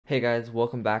Hey guys,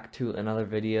 welcome back to another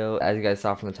video. As you guys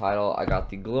saw from the title, I got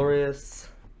the glorious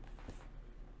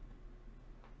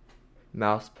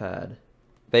Mousepad.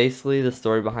 Basically, the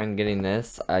story behind getting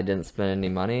this, I didn't spend any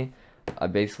money.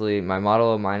 My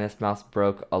Model Minus mouse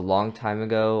broke a long time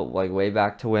ago, like way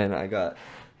back to when I got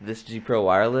this G Pro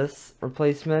wireless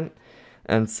replacement.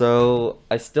 And so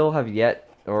I still had yet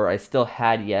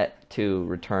to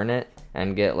return it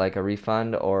and get like a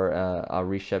refund or a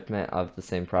reshipment of the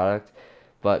same product.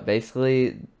 But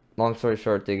basically, long story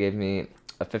short, they gave me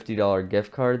a $50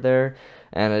 gift card there,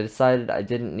 and I decided I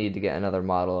didn't need to get another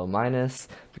Model Minus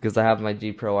because I have my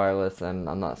G Pro wireless and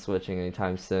I'm not switching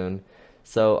anytime soon.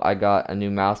 So I got a new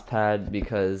mouse pad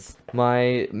because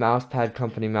my mousepad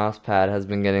company mousepad has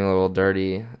been getting a little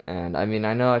dirty, and I mean,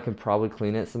 I know I can probably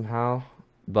clean it somehow,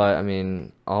 but I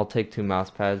mean, I'll take two mouse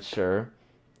pads, sure.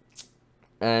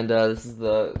 And this is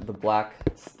the black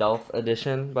stealth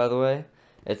edition, by the way.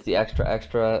 It's the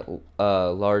extra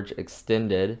large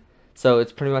extended. So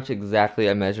it's pretty much exactly,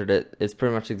 I measured it, it's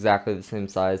pretty much exactly the same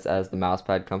size as the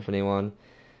Mousepad company one.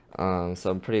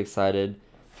 So I'm pretty excited.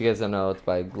 If you guys don't know, it's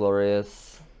by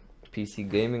Glorious PC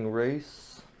Gaming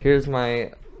Race. Here's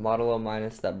my Model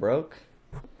Minus that broke.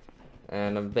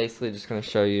 And I'm basically just going to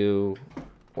show you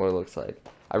what it looks like.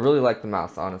 I really like the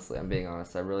mouse, honestly. I'm being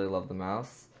honest. I really love the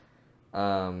mouse.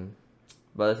 But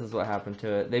this is what happened to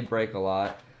it. They break a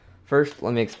lot. First,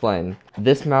 let me explain.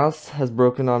 This mouse has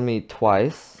broken on me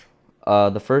twice.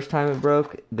 The first time it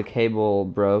broke, the cable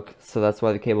broke, so that's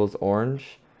why the cable is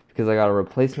orange, because I got a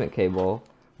replacement cable,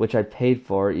 which I paid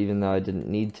for even though I didn't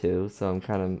need to, so I'm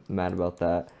kind of mad about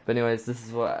that. But anyways, this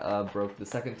is what broke the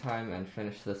second time and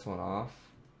finished this one off.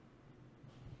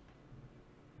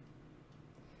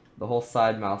 The whole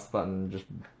side mouse button just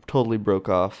totally broke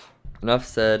off. Enough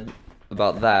said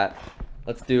about that.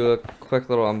 Let's do a quick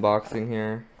little unboxing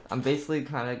here. I'm basically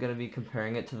kind of going to be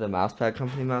comparing it to the Mousepad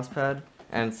company mousepad.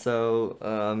 And so,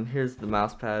 here's the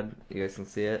mousepad. You guys can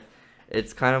see it.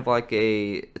 It's kind of like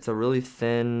it's a really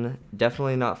thin,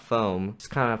 definitely not foam. It's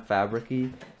kind of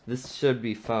fabric-y. This should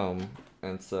be foam.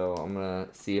 And so, I'm going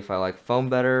to see if I like foam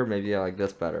better. Maybe I like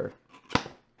this better.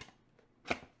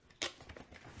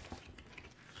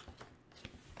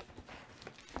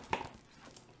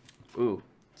 Ooh,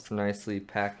 it's nicely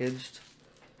packaged.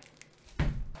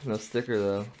 No sticker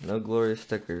though. No glorious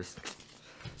stickers.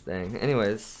 Dang.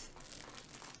 Anyways.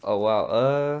 Oh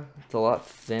wow. It's a lot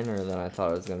thinner than I thought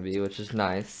it was gonna be, which is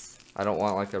nice. I don't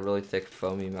want like a really thick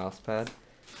foamy mouse pad.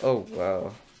 Oh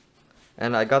wow.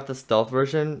 And I got the stealth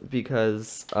version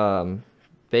because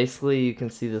basically you can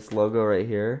see this logo right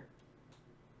here.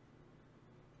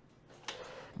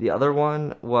 The other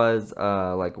one was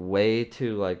like way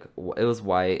too like it was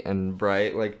white and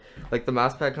bright, like the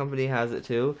mousepad company has it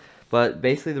too. But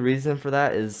basically the reason for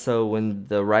that is so when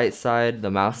the right side, the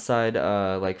mouse side,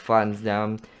 like flattens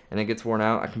down and it gets worn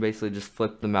out, I can basically just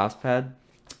flip the mouse pad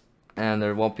and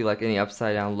there won't be like any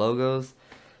upside down logos.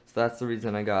 So that's the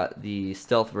reason I got the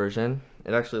stealth version.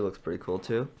 It actually looks pretty cool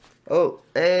too. Oh,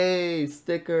 hey,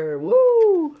 sticker,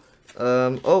 woo!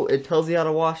 Oh, it tells you how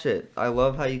to wash it. I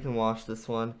love how you can wash this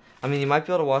one. I mean, you might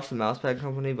be able to wash the mousepad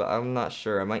company, but I'm not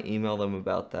sure. I might email them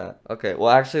about that. Okay, well,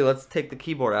 actually, let's take the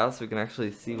keyboard out so we can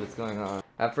actually see what's going on.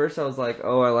 At first, I was like,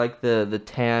 oh, I like the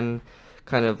tan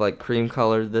kind of like cream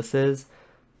color this is.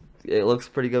 It looks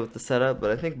pretty good with the setup, but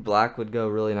I think black would go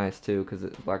really nice too, because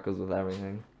black goes with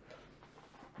everything.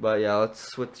 But yeah, let's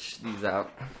switch these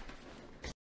out.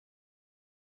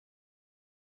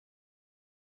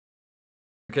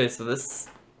 Okay, so this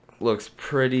looks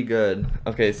pretty good.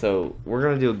 Okay, so we're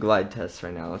gonna do a glide test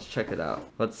right now. Let's check it out.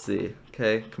 Let's see.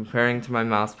 Okay, comparing to my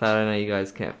mousepad. I know you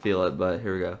guys can't feel it, but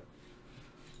here we go.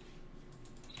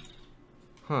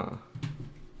 Huh.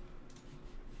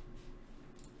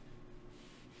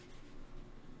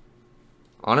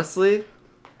 Honestly,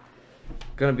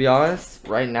 gonna be honest,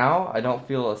 right now I don't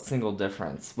feel a single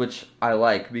difference, which I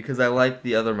like because I like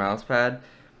the other mousepad,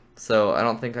 so I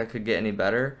don't think I could get any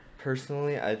better.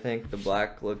 Personally, I think the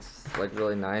black looks like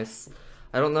really nice.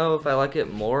 I don't know if I like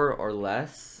it more or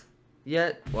less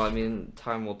yet. Well, I mean,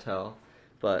 time will tell.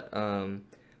 But I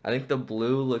think the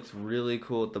blue looks really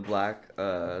cool with the black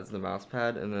as the mouse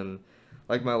pad. And then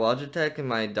like my Logitech and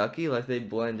my Ducky, like they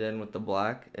blend in with the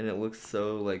black and it looks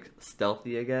so like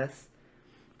stealthy, I guess.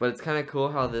 But it's kind of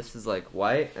cool how this is like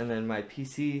white and then my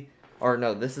PC, or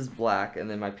no, this is black and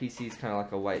then my PC is kind of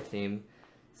like a white theme.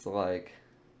 So like,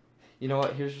 you know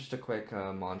what, here's just a quick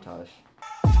montage.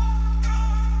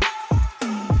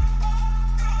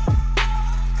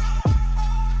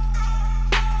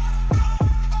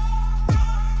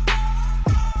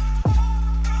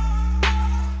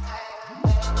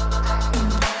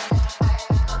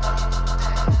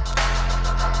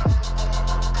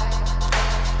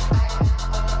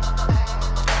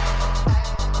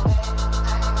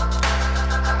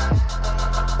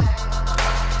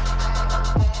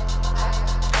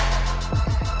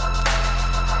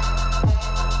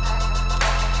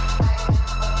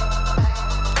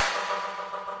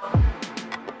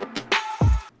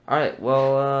 Alright,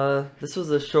 well, this was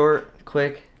a short,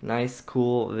 quick, nice,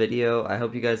 cool video. I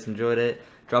hope you guys enjoyed it.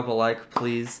 Drop a like,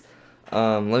 please.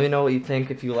 Let me know what you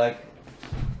think, if you like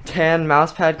Tan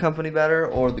Mousepad Company better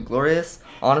or the Glorious.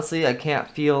 Honestly, I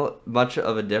can't feel much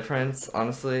of a difference,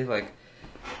 honestly. Like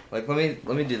let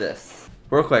me do this.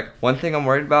 Real quick, one thing I'm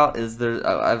worried about is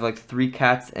I have like 3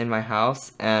 cats in my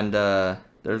house, and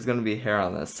there's gonna be hair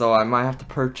on this. So I might have to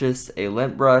purchase a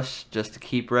lint brush just to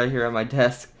keep right here on my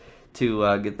desk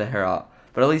to get the hair out.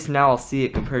 But at least now I'll see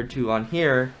it compared to on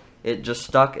here, it just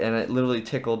stuck and it literally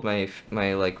tickled my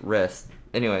like wrist.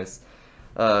 Anyways,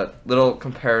 little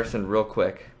comparison real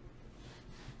quick.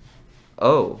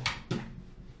 Oh.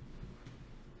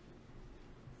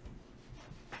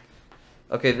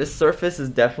 Okay, this surface is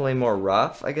definitely more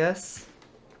rough, I guess.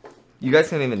 You guys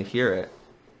can't even hear it.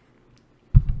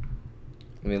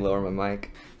 Let me lower my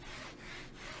mic.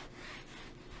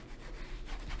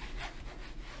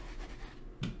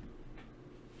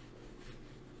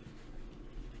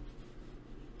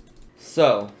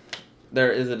 So,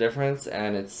 there is a difference,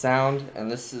 and it's sound,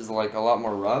 and this is like a lot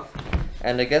more rough.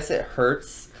 And I guess it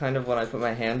hurts kind of when I put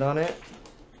my hand on it.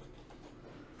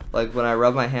 Like when I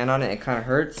rub my hand on it, it kind of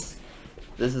hurts.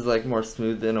 This is like more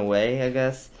smooth in a way, I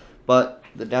guess. But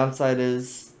the downside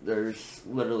is there's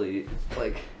literally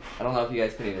like, I don't know if you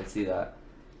guys can even see that,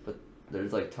 but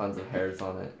there's like tons of hairs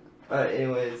on it. Alright,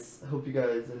 anyways, hope you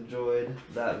guys enjoyed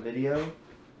that video.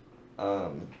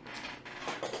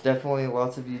 Definitely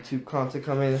lots of YouTube content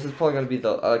coming. This is probably going to be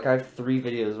I have 3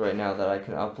 videos right now that I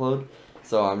can upload,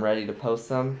 so I'm ready to post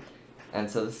them. And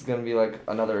so this is going to be like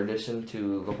another addition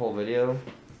to the whole video.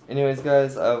 Anyways,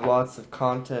 guys, I have lots of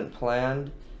content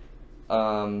planned.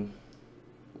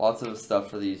 Lots of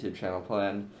stuff for the YouTube channel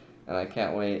planned, and I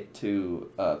can't wait to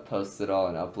post it all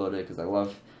and upload it because I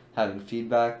love having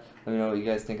feedback. Let me know what you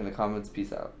guys think in the comments.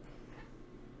 Peace out.